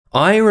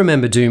I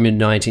remember Doom in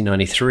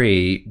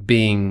 1993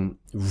 being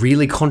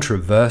really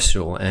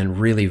controversial and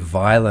really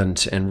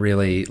violent and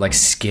really like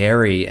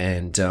scary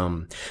and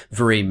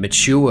very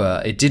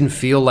mature. It didn't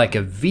feel like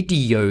a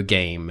video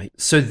game.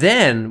 So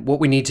then what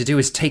we need to do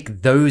is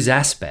take those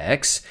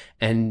aspects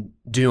and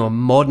do a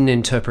modern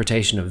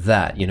interpretation of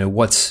that. You know,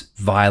 what's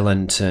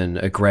violent and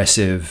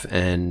aggressive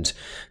and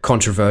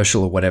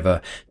controversial or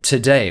whatever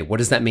today? What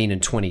does that mean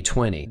in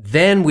 2020?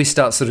 Then we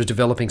start sort of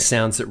developing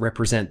sounds that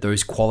represent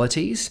those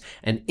qualities,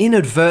 and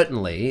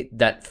inadvertently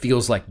that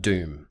feels like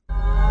Doom.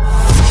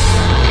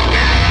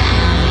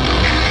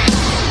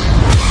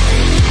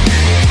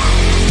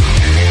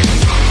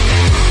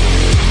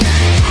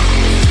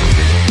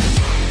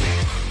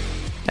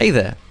 Hey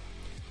there,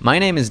 my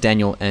name is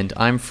Daniel and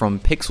I'm from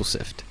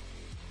PixelSift.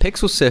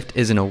 PixelSift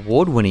is an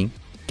award-winning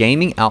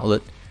gaming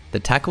outlet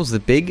that tackles the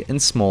big and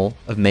small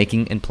of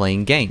making and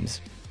playing games.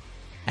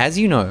 As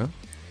you know,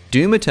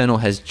 Doom Eternal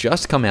has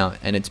just come out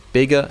and it's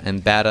bigger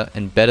and badder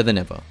and better than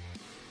ever.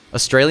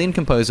 Australian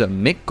composer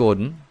Mick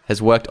Gordon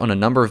has worked on a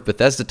number of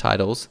Bethesda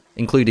titles,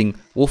 including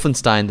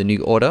Wolfenstein: The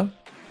New Order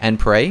and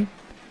Prey,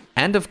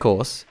 and of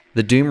course,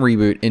 the Doom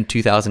reboot in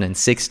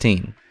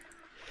 2016.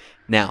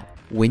 Now,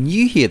 when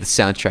you hear the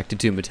soundtrack to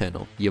Doom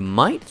Eternal, you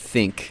might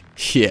think,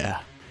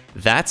 yeah,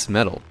 that's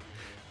metal.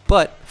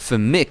 But for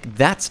Mick,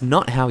 that's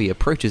not how he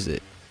approaches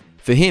it.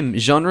 For him,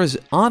 genres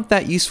aren't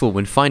that useful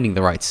when finding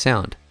the right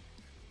sound.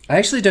 I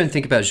actually don't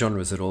think about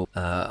genres at all.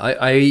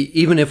 I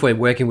even if we're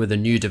working with a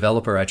new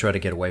developer, I try to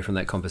get away from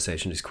that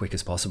conversation as quick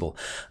as possible.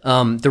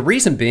 The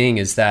reason being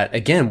is that,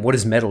 again, what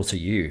is metal to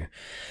you?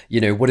 You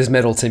know, what is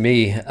metal to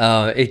me?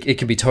 It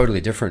can be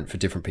totally different for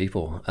different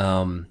people.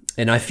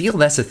 And I feel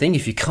that's the thing.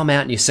 If you come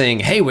out and you're saying,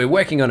 hey, we're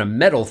working on a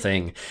metal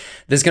thing,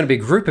 there's going to be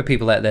a group of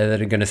people out there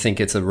that are going to think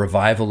it's a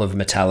revival of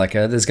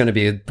Metallica. There's going to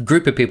be a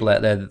group of people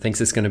out there that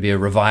thinks it's going to be a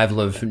revival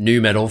of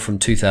nu metal from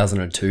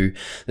 2002.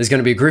 There's going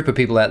to be a group of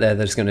people out there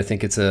that's going to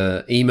think it's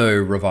a emo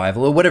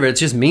revival or whatever. It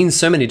just means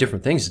so many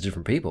different things to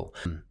different people.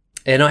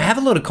 And I have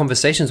a lot of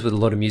conversations with a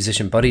lot of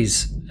musician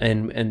buddies,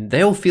 and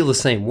they all feel the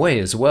same way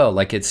as well.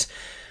 Like it's,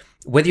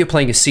 whether you're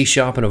playing a C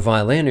sharp on a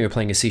violin or you're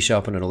playing a C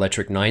sharp on an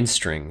electric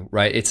 9-string,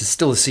 right? It's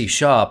still a C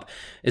sharp.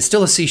 It's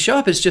still a C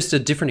sharp. It's just a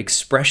different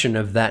expression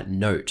of that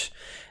note.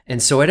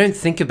 And so I don't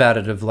think about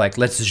it of like,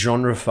 let's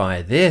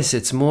genreify this.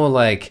 It's more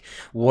like,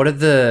 what are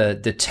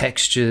the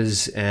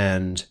textures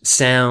and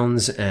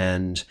sounds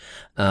and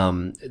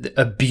the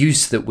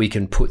abuse that we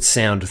can put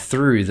sound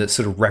through that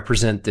sort of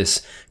represent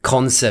this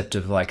concept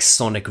of like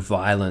sonic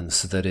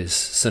violence that is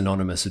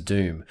synonymous with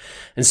Doom.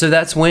 And so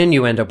that's when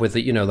you end up with,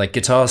 you know, like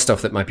guitar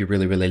stuff that might be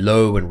really, really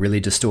low and really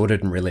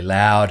distorted and really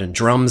loud, and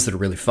drums that are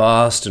really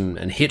fast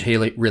and hit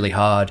really, really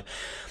hard.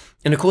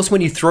 And of course, when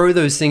you throw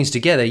those things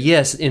together,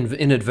 yes,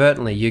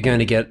 inadvertently, you're going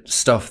to get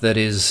stuff that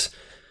is,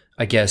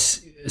 I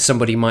guess,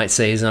 somebody might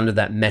say is under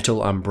that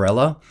metal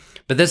umbrella,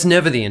 but that's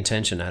never the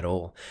intention at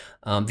all.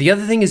 The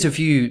other thing is, if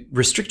you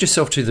restrict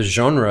yourself to the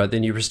genre,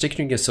 then you're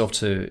restricting yourself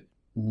to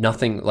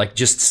nothing, like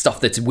just stuff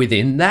that's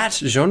within that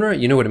genre.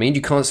 You know what I mean?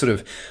 You can't sort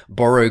of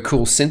borrow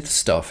cool synth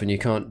stuff, and you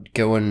can't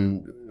go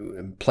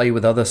and play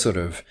with other sort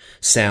of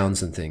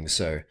sounds and things.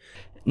 So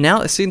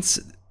now, since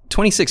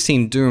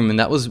 2016 Doom, and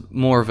that was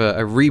more of a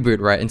reboot,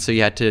 right? And so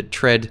you had to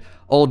tread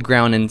old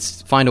ground and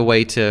find a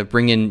way to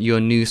bring in your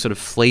new sort of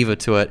flavor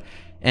to it.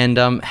 And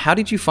how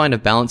did you find a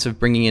balance of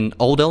bringing in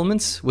old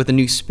elements with a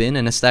new spin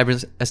and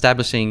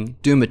establishing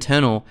Doom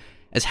Eternal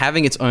as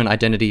having its own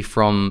identity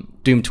from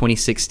Doom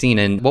 2016?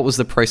 And what was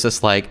the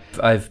process like?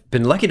 I've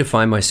been lucky to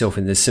find myself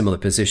in this similar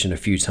position a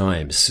few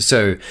times.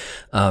 So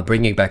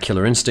bringing back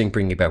Killer Instinct,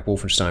 bringing back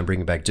Wolfenstein,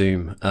 bringing back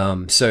Doom.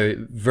 So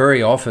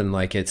very often,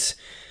 like it's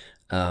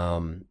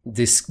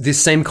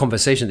this same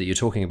conversation that you're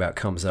talking about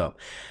comes up.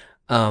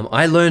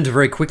 I learned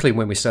very quickly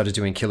when we started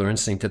doing Killer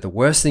Instinct that the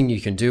worst thing you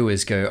can do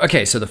is go,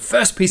 okay, so the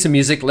first piece of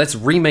music, let's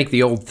remake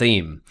the old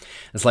theme.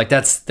 It's like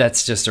that's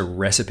just a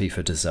recipe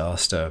for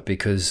disaster,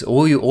 because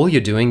all you're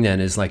doing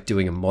then is like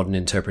doing a modern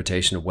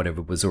interpretation of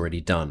whatever was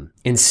already done.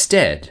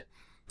 Instead,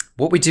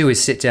 what we do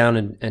is sit down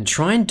and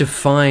try and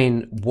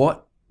define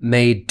what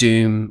made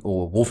Doom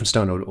or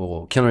Wolfenstein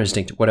or Killer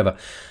Instinct, whatever,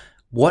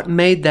 what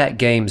made that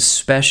game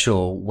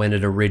special when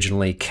it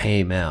originally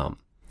came out.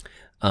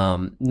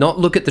 Not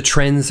look at the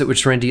trends that were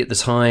trendy at the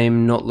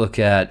time, not look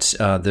at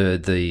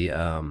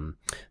the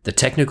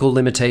technical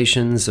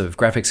limitations of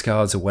graphics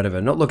cards or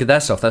whatever, not look at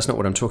that stuff. That's not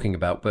what I'm talking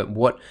about, but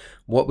what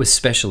was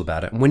special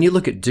about it. And when you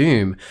look at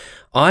Doom,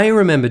 I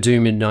remember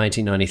Doom in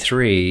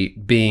 1993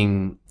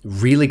 being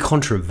really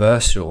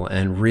controversial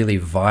and really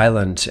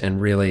violent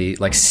and really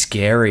like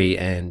scary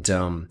and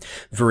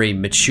very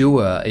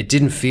mature. It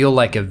didn't feel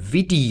like a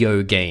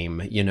video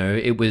game, you know.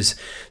 It was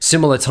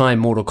similar time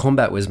Mortal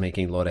Kombat was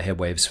making a lot of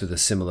headwaves for the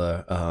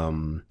similar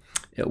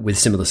with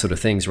similar sort of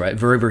things, right?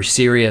 Very, very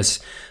serious,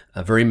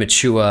 very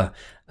mature,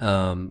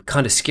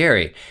 kind of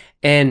scary.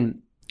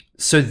 And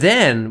So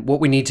then what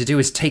we need to do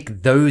is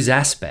take those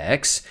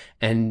aspects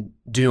and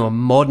do a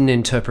modern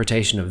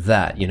interpretation of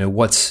that. You know,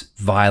 what's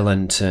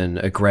violent and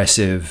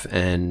aggressive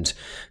and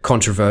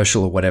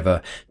controversial or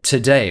whatever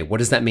today? What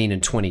does that mean in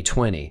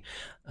 2020?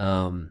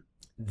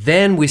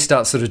 Then we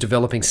start sort of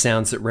developing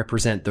sounds that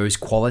represent those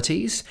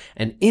qualities.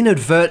 And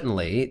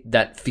inadvertently,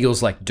 that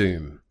feels like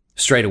Doom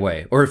straight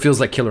away, or it feels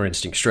like Killer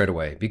Instinct straight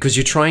away, because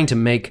you're trying to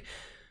make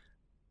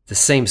the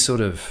same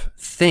sort of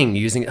thing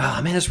using,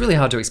 oh man, it's really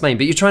hard to explain,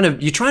 but you're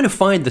trying to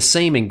find the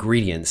same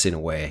ingredients in a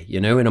way, you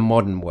know, in a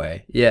modern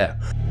way. Yeah.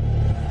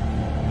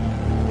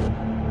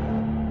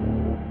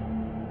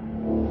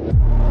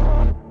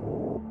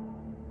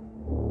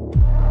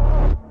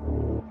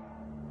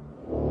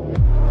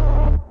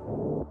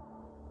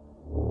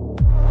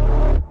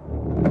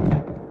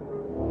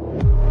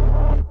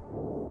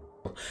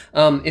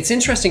 It's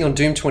interesting on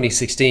Doom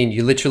 2016,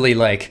 you literally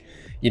like,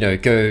 you know,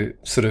 go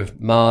sort of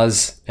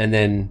Mars and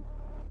then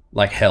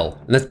like hell.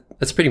 And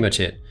that's pretty much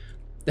it.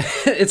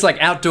 It's like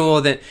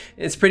outdoor, then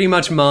it's pretty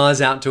much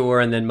Mars outdoor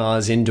and then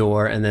Mars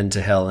indoor and then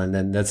to hell. And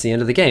then that's the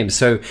end of the game.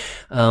 So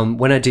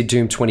when I did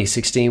Doom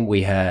 2016,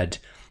 we had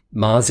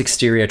Mars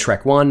exterior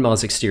track 1,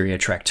 Mars exterior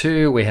track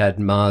 2. We had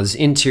Mars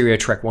interior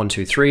track 1,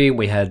 2, 3.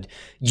 We had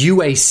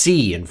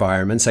UAC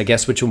environments, I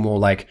guess, which were more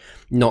like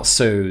not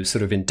so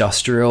sort of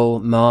industrial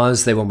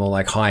Mars. They were more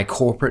like high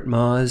corporate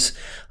Mars.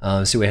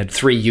 So we had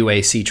 3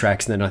 UAC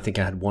tracks, and then I think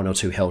I had 1 or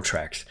 2 hell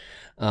tracks.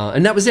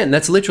 And that was it. And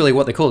that's literally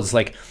what they call it. It's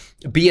like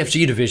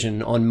BFG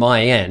division on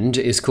my end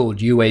is called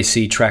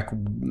UAC track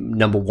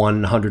number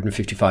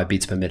 155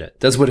 beats per minute.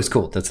 That's what it's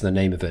called. That's the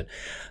name of it.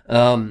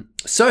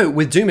 So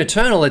with Doom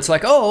Eternal, it's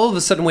like, oh, all of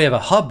a sudden we have a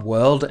hub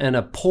world and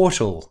a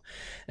portal.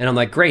 And I'm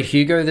like, great,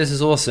 Hugo, this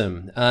is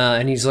awesome.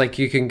 And he's like,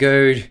 you can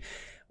go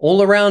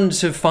all around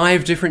to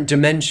 5 different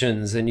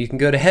dimensions, and you can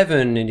go to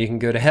heaven, and you can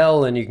go to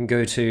hell, and you can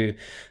go to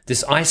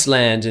this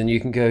Iceland, and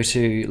you can go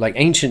to like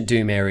ancient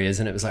Doom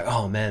areas. And it was like,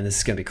 oh man, this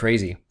is going to be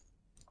crazy.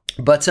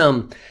 But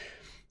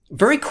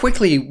very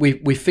quickly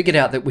we figured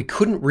out that we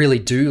couldn't really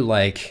do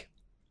like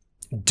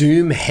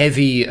Doom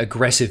heavy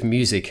aggressive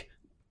music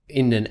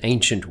in an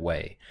ancient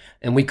way.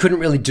 And we couldn't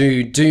really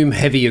do Doom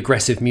heavy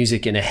aggressive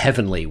music in a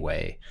heavenly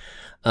way.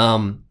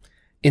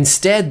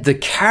 Instead, the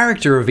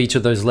character of each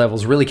of those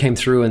levels really came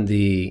through in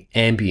the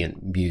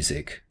ambient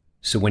music.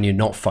 So when you're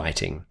not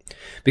fighting.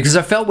 Because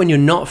I felt when you're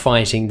not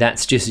fighting,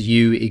 that's just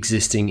you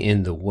existing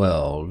in the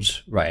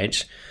world,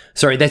 right?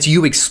 Sorry, that's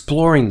you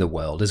exploring the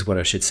world is what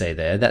I should say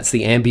there. That's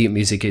the ambient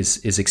music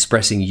is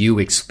expressing you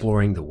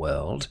exploring the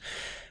world.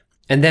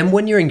 And then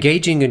when you're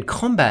engaging in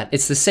combat,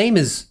 it's the same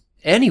as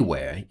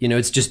anywhere. You know,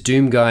 it's just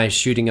Doom guys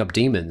shooting up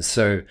demons.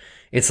 So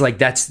it's like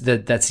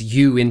that's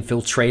you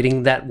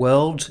infiltrating that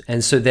world.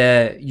 And so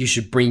there you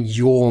should bring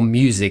your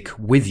music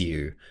with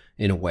you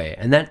in a way.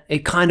 And that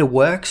it kind of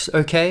works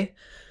okay.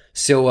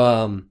 So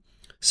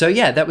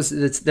yeah, that was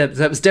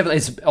definitely,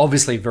 it's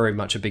obviously very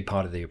much a big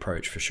part of the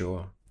approach for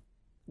sure.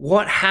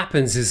 What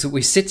happens is that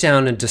we sit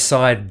down and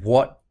decide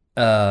what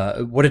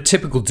a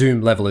typical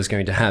Doom level is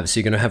going to have. So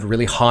you're going to have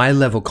really high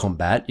level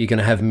combat, you're going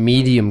to have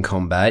medium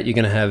combat, you're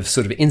going to have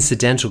sort of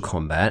incidental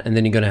combat, and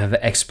then you're going to have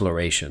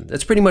exploration.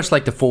 That's pretty much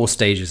like the 4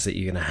 stages that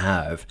you're going to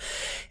have.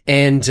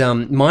 And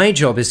my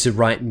job is to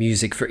write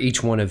music for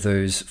each one of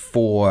those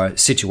 4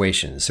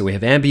 situations. So we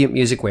have ambient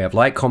music, we have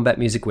light combat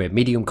music, we have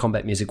medium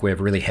combat music, we have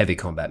really heavy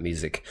combat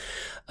music.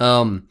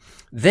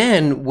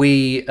 Then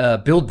we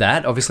build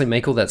that, obviously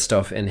make all that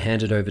stuff and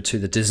hand it over to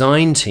the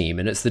design team.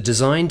 And it's the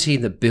design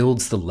team that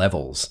builds the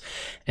levels.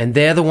 And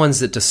they're the ones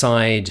that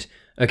decide,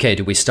 okay,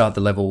 do we start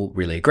the level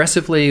really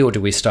aggressively, or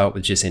do we start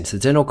with just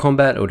incidental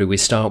combat, or do we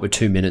start with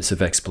 2 minutes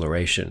of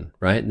exploration,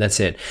 right? And that's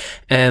it.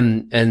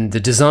 And the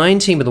design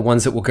team are the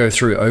ones that will go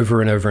through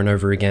over and over and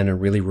over again and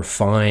really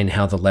refine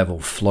how the level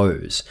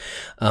flows.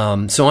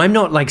 So I'm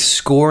not like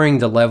scoring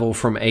the level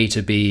from A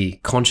to B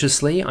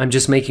consciously. I'm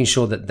just making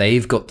sure that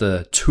they've got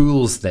the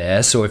tools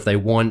there. So if they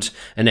want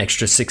an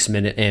extra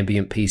 6-minute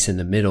ambient piece in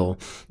the middle,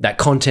 that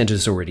content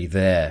is already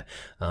there.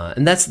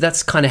 And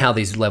that's kind of how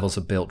these levels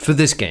are built for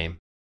this game.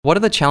 What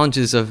are the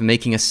challenges of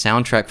making a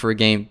soundtrack for a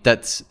game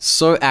that's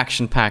so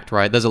action-packed,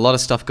 right? There's a lot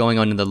of stuff going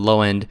on in the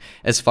low end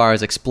as far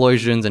as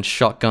explosions and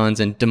shotguns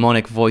and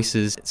demonic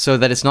voices, so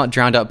that it's not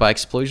drowned out by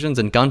explosions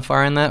and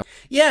gunfire in that?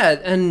 Yeah,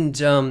 and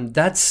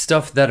that's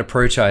stuff, that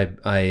approach I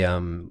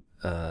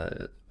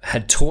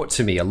had taught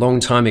to me a long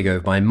time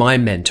ago by my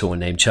mentor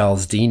named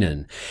Charles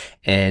Deenan.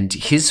 And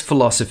his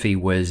philosophy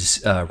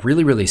was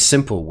really, really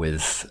simple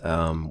with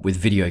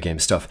video game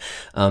stuff.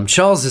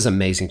 Charles is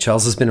amazing.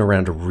 Charles has been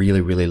around a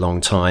really, really long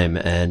time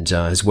and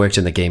has worked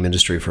in the game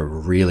industry for a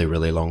really,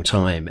 really long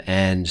time.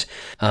 And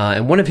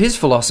one of his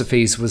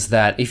philosophies was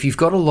that if you've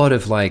got a lot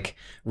of like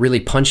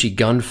really punchy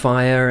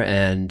gunfire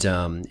and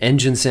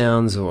engine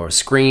sounds or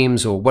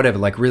screams or whatever,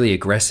 like really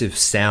aggressive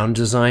sound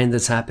design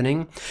that's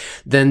happening,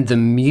 then the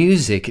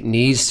music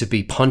needs to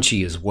be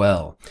punchy as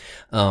well.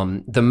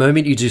 The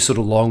moment you do sort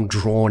of long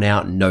drawn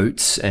out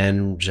notes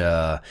and,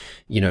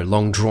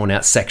 long drawn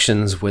out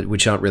sections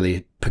which aren't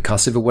really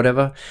percussive or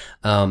whatever,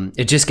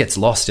 it just gets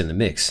lost in the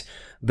mix.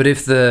 But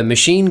if the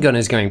machine gun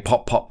is going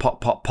pop, pop,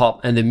 pop, pop,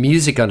 pop, and the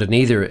music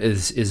underneath it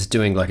is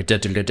doing like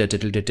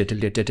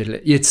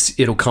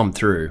it'll come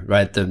through,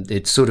 right?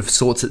 It sort of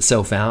sorts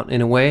itself out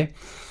in a way.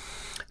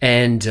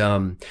 And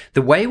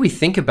the way we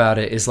think about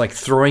it is like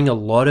throwing a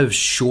lot of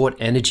short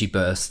energy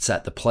bursts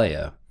at the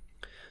player.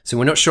 So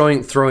we're not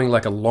throwing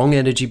like a long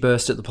energy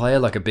burst at the player,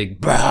 like a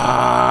big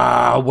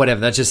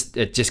whatever. It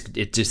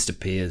just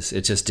appears.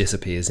 It just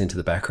disappears into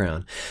the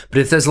background. But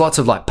if there's lots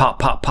of like pop,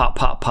 pop, pop,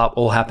 pop, pop,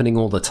 all happening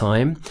all the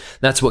time,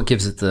 that's what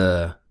gives it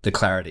the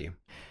clarity.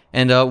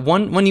 And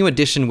one new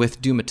addition with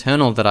Doom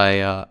Eternal that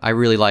I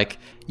really like,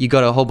 you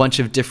got a whole bunch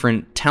of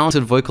different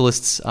talented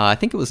vocalists. I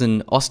think it was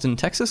in Austin,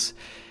 Texas,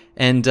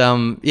 and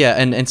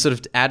and sort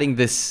of adding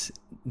this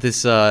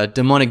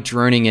demonic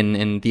droning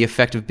and the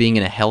effect of being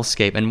in a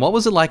hellscape. And what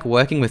was it like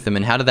working with them,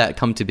 and how did that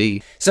come to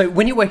be? So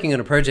when you're working on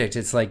a project,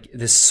 it's like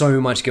there's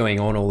so much going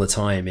on all the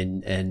time,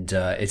 and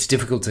it's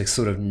difficult to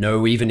sort of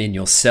know even in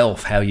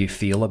yourself how you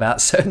feel about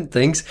certain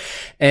things.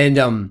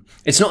 And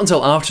it's not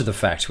until after the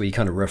fact where you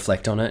kind of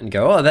reflect on it and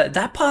go, oh,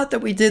 that part that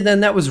we did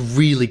then, that was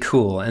really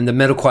cool. And the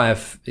metal choir,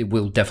 it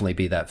will definitely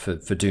be that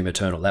for Doom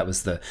Eternal. That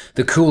was the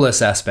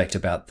coolest aspect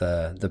about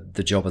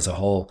the job as a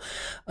whole.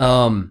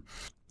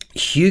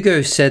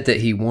 Hugo said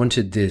that he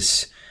wanted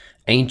this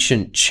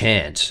ancient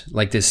chant,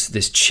 like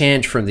this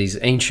chant from these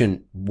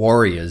ancient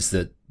warriors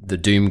that the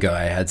Doom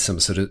guy had some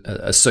sort of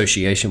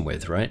association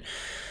with, right?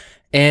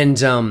 And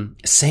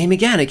same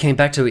again, it came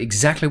back to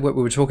exactly what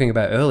we were talking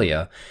about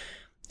earlier.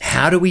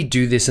 How do we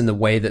do this in the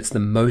way that's the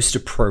most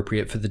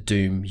appropriate for the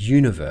Doom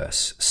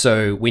universe?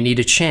 So we need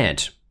a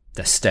chant.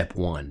 That's step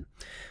one.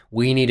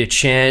 We need a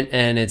chant,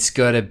 and it's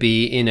got to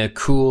be in a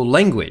cool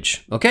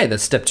language. Okay,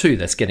 that's step two.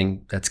 That's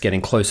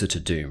getting closer to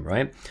Doom,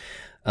 right?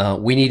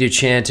 We need a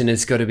chant, and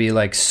it's got to be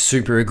like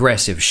super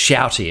aggressive,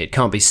 shouty. It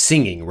can't be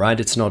singing, right?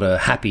 It's not a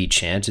happy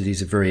chant.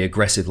 These are very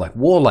aggressive, like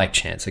warlike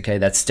chants. Okay,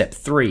 that's step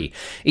three.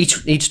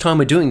 Each time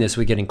we're doing this,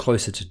 we're getting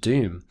closer to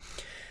Doom.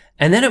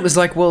 And then it was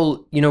like,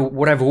 well, you know,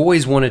 what I've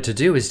always wanted to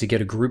do is to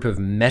get a group of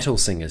metal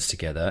singers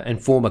together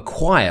and form a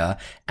choir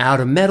out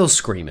of metal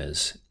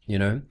screamers, you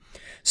know?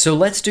 So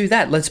let's do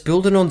that. Let's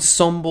build an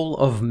ensemble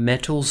of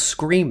metal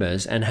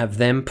screamers and have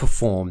them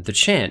perform the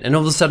chant. And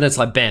all of a sudden it's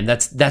like, bam,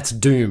 that's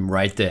Doom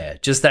right there.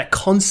 Just that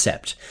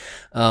concept.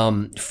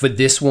 For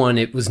this one,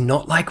 it was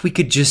not like we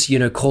could just, you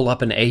know, call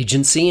up an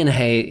agency and,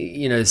 hey,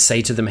 you know,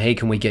 say to them, hey,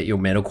 can we get your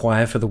metal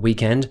choir for the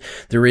weekend?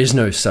 There is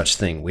no such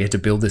thing. We had to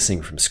build this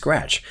thing from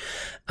scratch.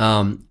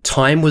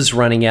 Time was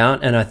running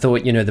out, and I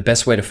thought, you know, the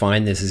best way to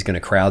find this is going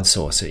to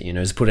crowdsource it, you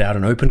know, is put out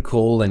an open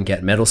call and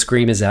get metal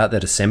screamers out there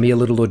to send me a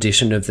little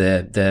audition of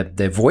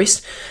their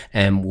voice,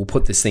 and we'll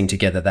put this thing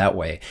together that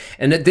way.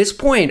 And at this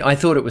point, I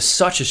thought it was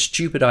such a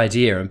stupid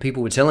idea, and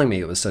people were telling me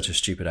it was such a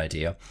stupid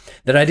idea,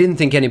 that I didn't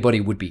think anybody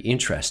would be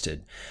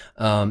interested.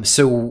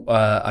 So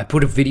I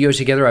put a video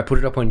together, I put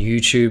it up on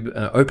YouTube,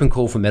 open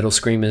call for metal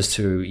screamers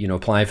to, you know,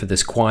 apply for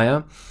this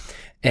choir.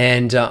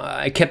 And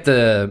I kept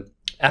the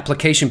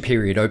application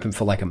period open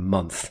for like a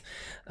month.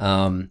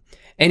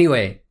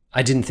 Anyway,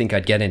 I didn't think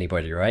I'd get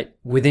anybody, right?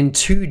 Within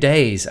 2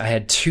 days, I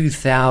had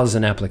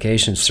 2,000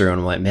 applications through, and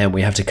I'm like, man,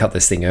 we have to cut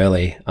this thing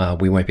early.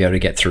 We won't be able to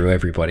get through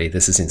everybody.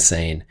 This is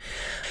insane.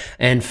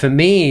 And for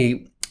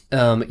me,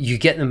 you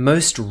get the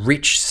most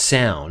rich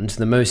sound,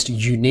 the most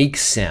unique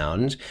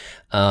sound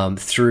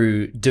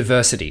through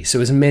diversity.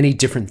 So as many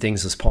different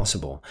things as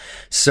possible.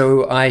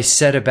 So I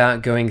set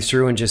about going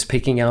through and just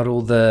picking out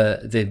all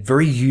the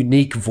very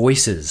unique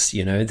voices,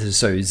 you know.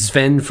 So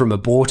Sven from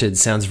Aborted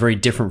sounds very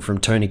different from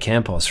Tony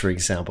Campos, for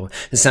example.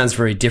 It sounds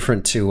very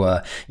different to,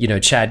 you know,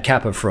 Chad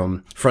Kappa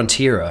from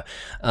Frontiera.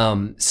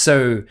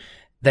 So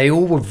they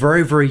all were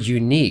very, very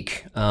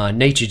unique.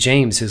 Nature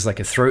James, who's like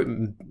a throat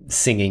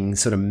singing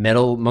sort of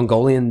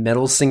Mongolian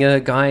metal singer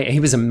guy, he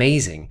was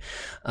amazing.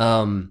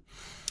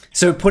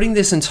 So putting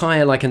this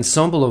entire like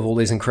ensemble of all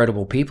these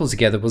incredible people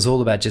together was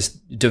all about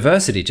just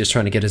diversity, just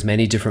trying to get as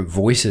many different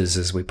voices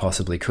as we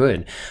possibly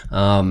could.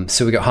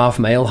 So we got half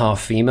male,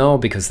 half female,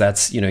 because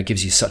that's, you know,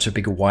 gives you such a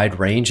big wide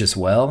range as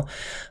well.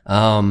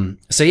 So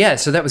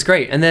that was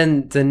great. And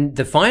then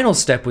the final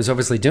step was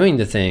obviously doing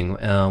the thing.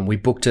 We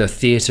booked a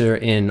theater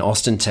in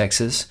Austin,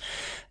 Texas,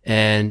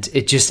 and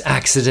it just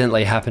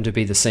accidentally happened to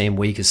be the same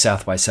week as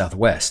South by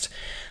Southwest.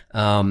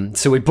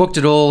 So we booked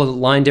it all,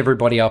 lined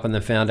everybody up, and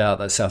then found out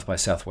that South by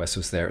Southwest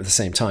was there at the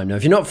same time. Now,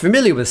 if you're not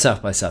familiar with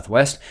South by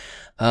Southwest,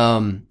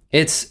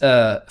 it's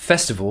a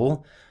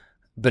festival,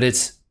 but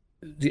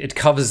it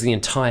covers the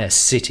entire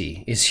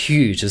city. It's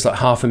huge. There's like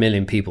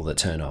 500,000 people that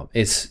turn up.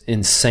 It's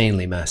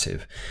insanely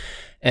massive.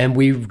 And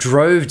we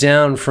drove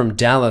down from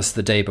Dallas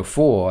the day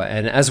before,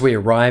 and as we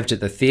arrived at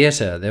the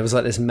theater, there was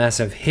like this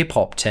massive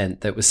hip-hop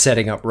tent that was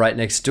setting up right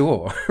next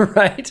door,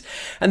 right?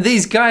 And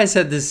these guys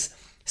had this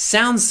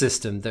sound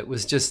system that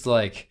was just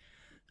like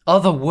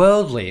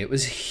otherworldly. It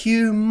was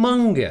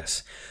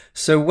humongous.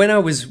 So when I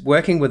was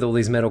working with all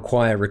these Metal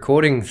Choir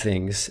recording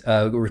things,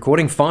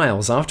 recording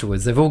files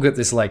afterwards, they've all got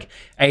this like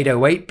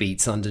 808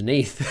 beats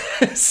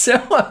underneath.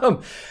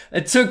 So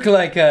it took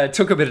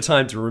a bit of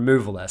time to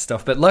remove all that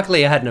stuff. But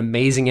luckily I had an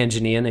amazing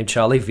engineer named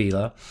Charlie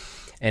Vila,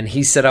 and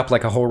he set up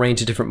like a whole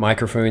range of different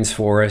microphones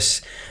for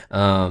us.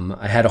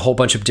 I had a whole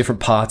bunch of different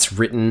parts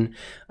written,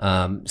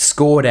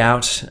 scored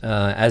out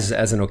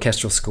as an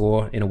orchestral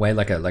score, in a way,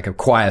 like a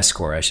choir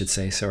score, I should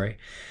say. Sorry.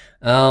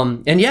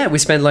 And yeah, we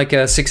spent like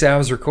 6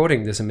 hours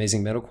recording this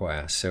amazing metal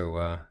choir.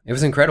 So it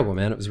was incredible,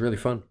 man. It was really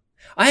fun.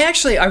 I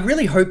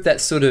really hope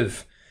that sort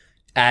of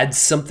adds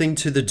something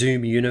to the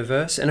Doom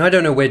universe. And I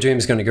don't know where Doom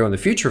is going to go in the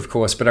future, of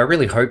course, but I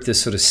really hope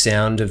this sort of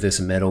sound of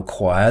this metal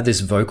choir, this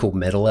vocal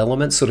metal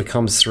element sort of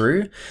comes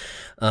through.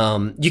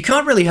 You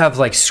can't really have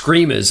like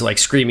screamers like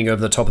screaming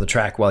over the top of the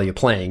track while you're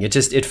playing.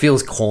 It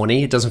feels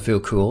corny. It doesn't feel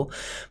cool.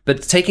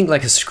 But taking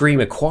like a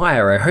screamer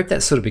choir, I hope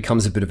that sort of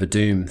becomes a bit of a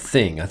Doom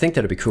thing. I think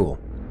that'd be cool.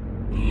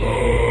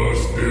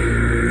 Lost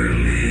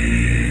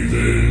believing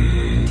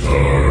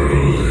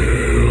Tarl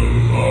Hill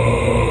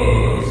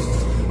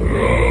must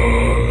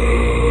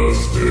run a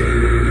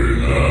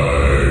stern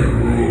I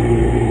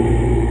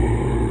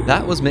roar.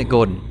 That was Mick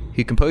Gordon,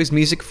 who composed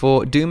music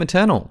for Doom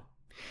Eternal.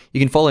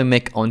 You can follow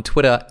Mick on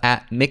Twitter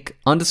at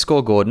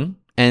Mick_Gordon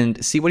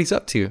and see what he's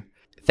up to.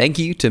 Thank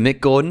you to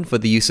Mick Gordon for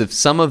the use of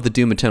some of the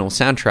Doom Eternal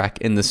soundtrack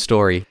in this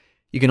story.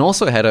 You can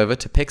also head over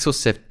to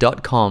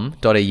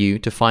pixelsift.com.au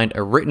to find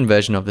a written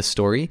version of the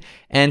story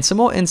and some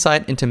more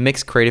insight into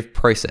Mick's creative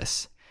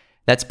process.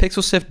 That's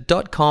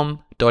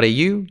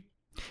pixelsift.com.au.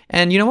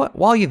 And you know what?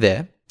 While you're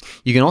there,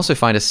 you can also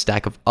find a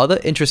stack of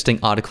other interesting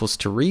articles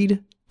to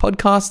read,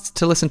 podcasts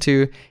to listen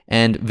to,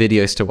 and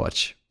videos to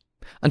watch.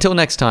 Until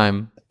next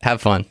time,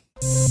 have fun.